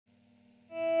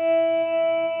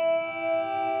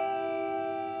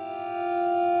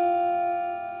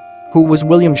Who was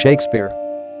William Shakespeare?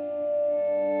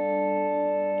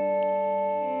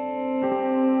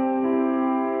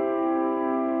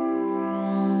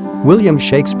 William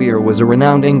Shakespeare was a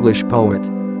renowned English poet,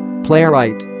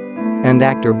 playwright, and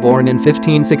actor born in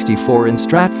 1564 in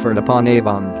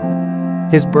Stratford-upon-Avon.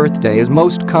 His birthday is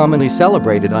most commonly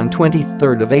celebrated on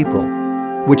 23rd of April,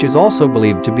 which is also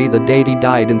believed to be the date he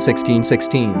died in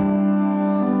 1616.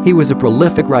 He was a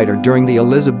prolific writer during the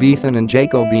Elizabethan and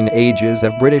Jacobean ages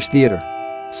of British theatre,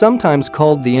 sometimes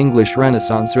called the English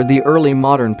Renaissance or the early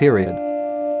modern period.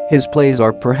 His plays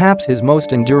are perhaps his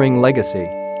most enduring legacy,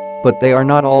 but they are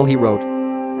not all he wrote.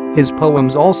 His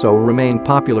poems also remain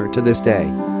popular to this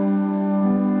day.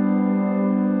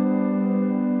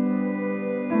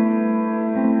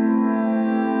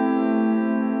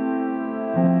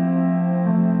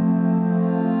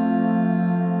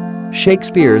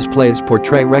 Shakespeare's plays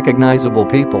portray recognizable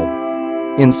people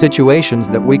in situations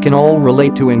that we can all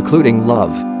relate to, including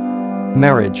love,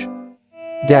 marriage,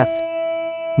 death,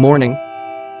 mourning,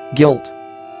 guilt,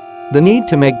 the need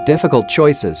to make difficult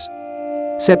choices,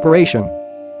 separation,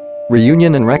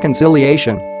 reunion and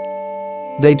reconciliation.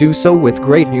 They do so with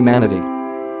great humanity,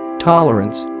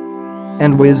 tolerance,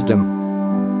 and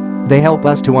wisdom. They help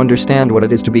us to understand what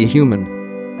it is to be human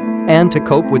and to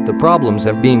cope with the problems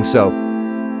of being so.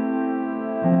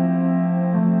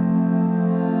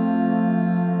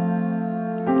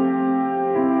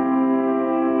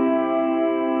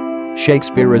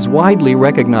 Shakespeare is widely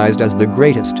recognized as the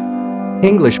greatest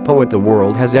English poet the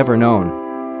world has ever known.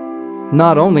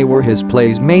 Not only were his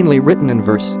plays mainly written in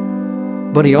verse,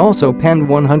 but he also penned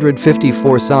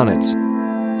 154 sonnets,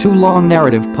 2 long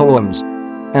narrative poems,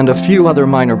 and a few other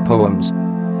minor poems.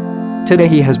 Today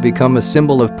he has become a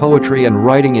symbol of poetry and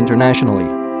writing internationally.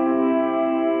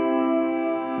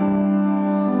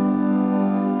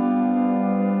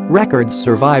 Records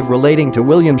survive relating to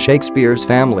William Shakespeare's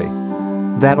family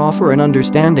that offer an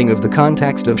understanding of the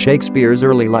context of Shakespeare's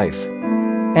early life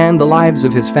and the lives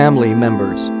of his family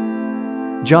members.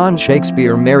 John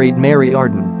Shakespeare married Mary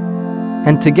Arden,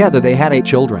 and together they had 8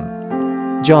 children.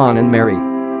 John and Mary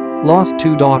lost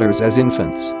 2 daughters as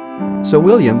infants, so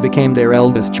William became their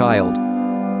eldest child.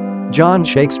 John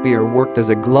Shakespeare worked as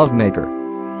a glove maker,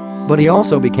 but he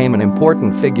also became an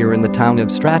important figure in the town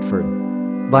of Stratford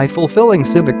by fulfilling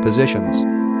civic positions.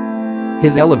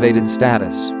 His elevated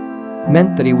status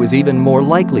meant that he was even more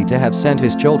likely to have sent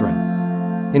his children,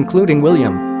 including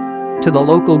William, to the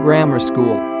local grammar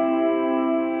school.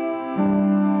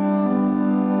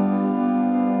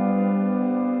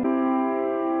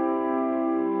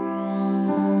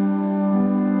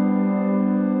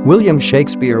 William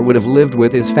Shakespeare would have lived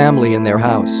with his family in their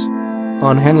house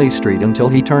on Henley Street until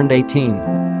he turned 18.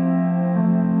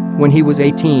 When he was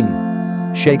 18,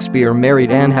 Shakespeare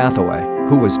married Anne Hathaway,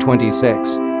 who was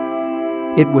 26.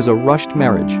 It was a rushed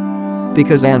marriage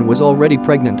because Anne was already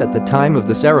pregnant at the time of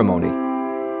the ceremony.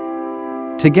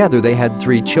 Together they had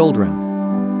 3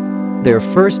 children. Their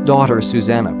first daughter,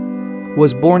 Susanna,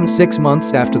 was born 6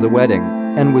 months after the wedding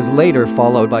and was later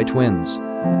followed by twins,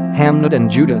 Hamlet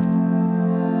and Judith.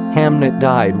 Hamlet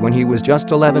died when he was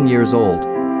just 11 years old.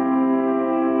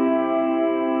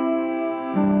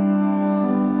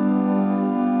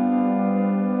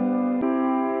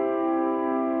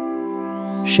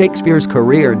 Shakespeare's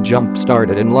career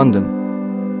jump-started in London.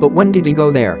 But when did he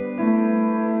go there?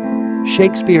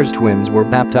 Shakespeare's twins were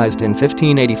baptized in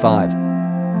 1585,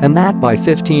 and that by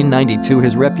 1592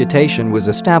 his reputation was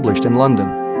established in London.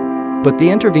 But the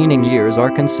intervening years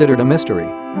are considered a mystery.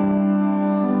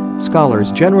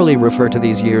 Scholars generally refer to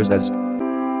these years as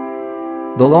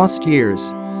the lost years.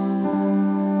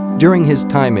 During his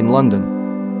time in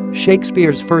London,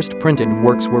 Shakespeare's first printed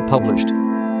works were published.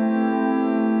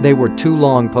 They were 2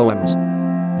 long poems,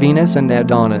 Venus and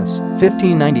Adonis,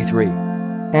 1593,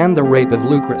 and The Rape of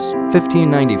Lucrece,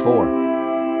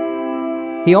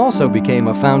 1594. He also became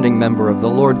a founding member of the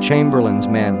Lord Chamberlain's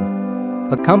Men,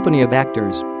 a company of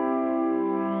actors.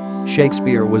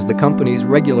 Shakespeare was the company's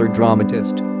regular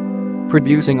dramatist,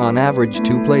 producing on average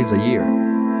 2 plays a year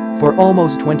for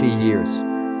almost 20 years.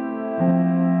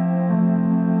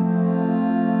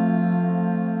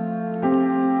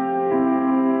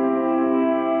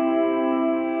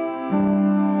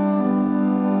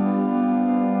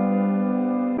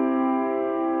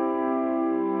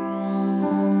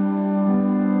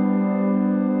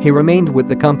 He remained with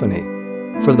the company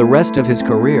for the rest of his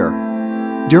career,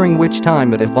 during which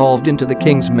time it evolved into the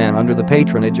King's Men under the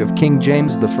patronage of King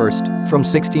James I from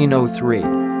 1603.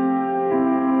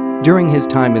 During his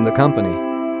time in the company,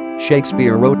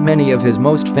 Shakespeare wrote many of his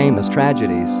most famous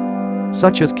tragedies,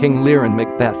 such as King Lear and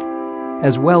Macbeth,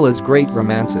 as well as great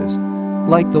romances.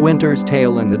 like The Winter's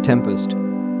Tale and The Tempest.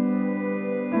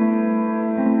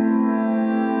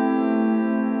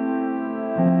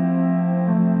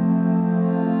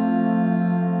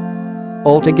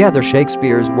 Altogether,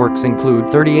 Shakespeare's works include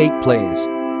 38 plays,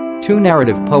 2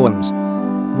 narrative poems,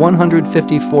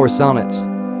 154 sonnets,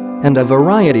 and a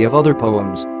variety of other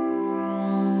poems.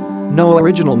 No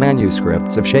original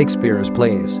manuscripts of Shakespeare's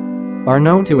plays are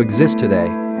known to exist today.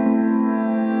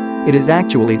 It is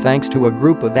actually thanks to a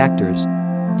group of actors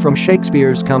from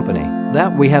Shakespeare's company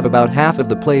that we have about half of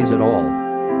the plays at all.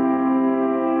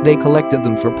 They collected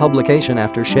them for publication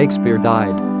after Shakespeare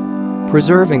died,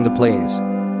 preserving the plays.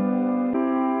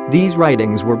 These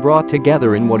writings were brought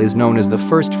together in what is known as the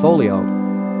First Folio.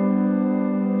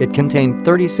 It contained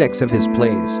 36 of his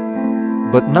plays,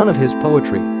 but none of his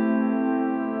poetry.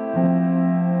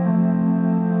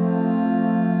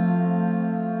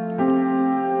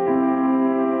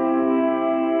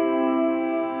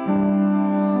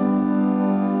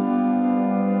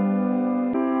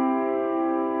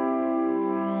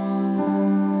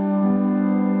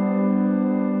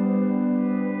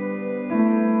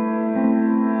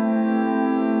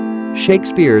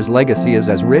 Shakespeare's legacy is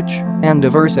as rich and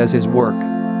diverse as his work.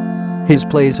 His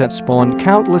plays have spawned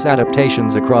countless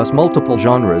adaptations across multiple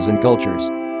genres and cultures.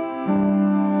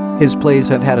 His plays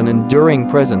have had an enduring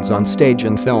presence on stage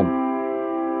and film.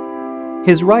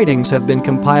 His writings have been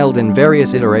compiled in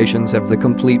various iterations of the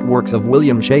complete works of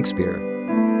William Shakespeare,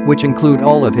 which include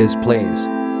all of his plays,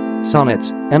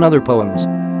 sonnets, and other poems.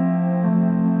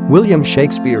 William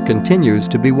Shakespeare continues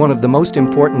to be one of the most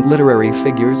important literary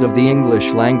figures of the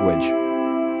English language.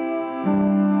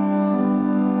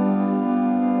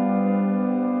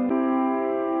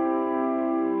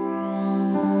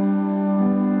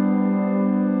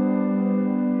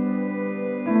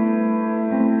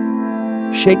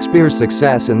 Shakespeare's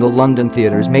success in the London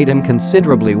theatres made him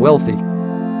considerably wealthy,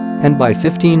 and by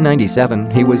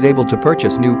 1597 he was able to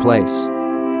purchase New Place,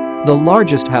 the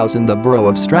largest house in the borough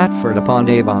of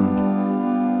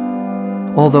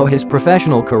Stratford-upon-Avon. Although his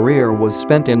professional career was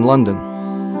spent in London,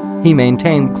 he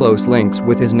maintained close links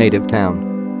with his native town.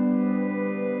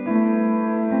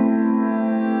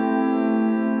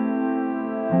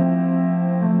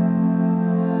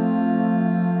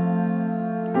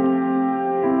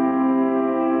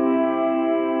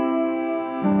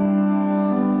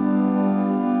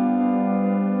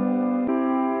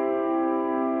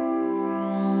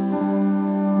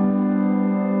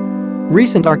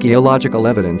 Recent archaeological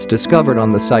evidence discovered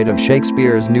on the site of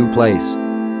Shakespeare's New Place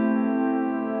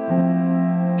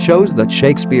shows that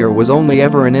Shakespeare was only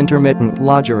ever an intermittent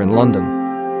lodger in London.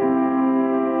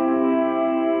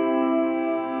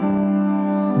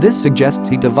 This suggests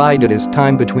he divided his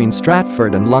time between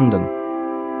Stratford and London.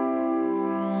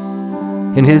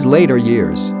 In his later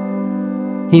years,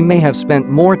 he may have spent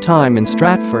more time in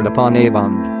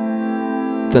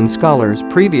Stratford-upon-Avon than scholars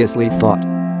previously thought.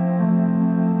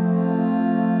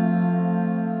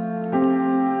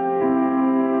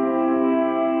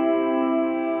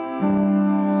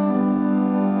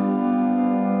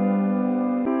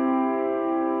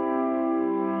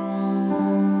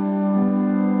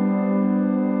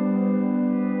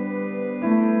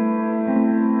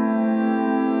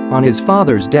 On his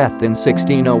father's death in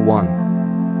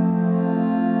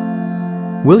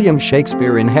 1601, William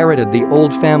Shakespeare inherited the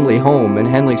old family home in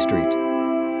Henley Street,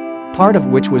 part of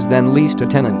which was then leased to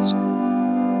tenants.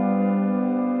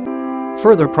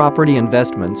 Further property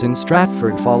investments in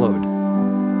Stratford followed,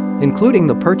 including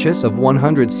the purchase of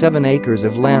 107 acres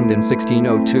of land in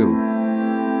 1602.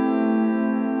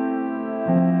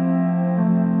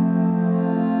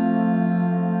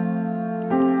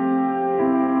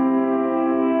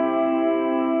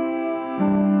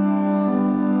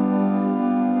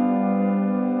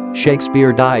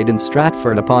 Shakespeare died in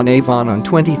Stratford-upon-Avon on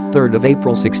 23rd of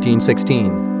April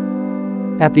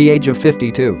 1616, at the age of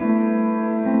 52.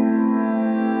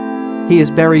 He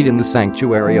is buried in the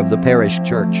sanctuary of the parish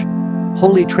church,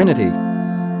 Holy Trinity,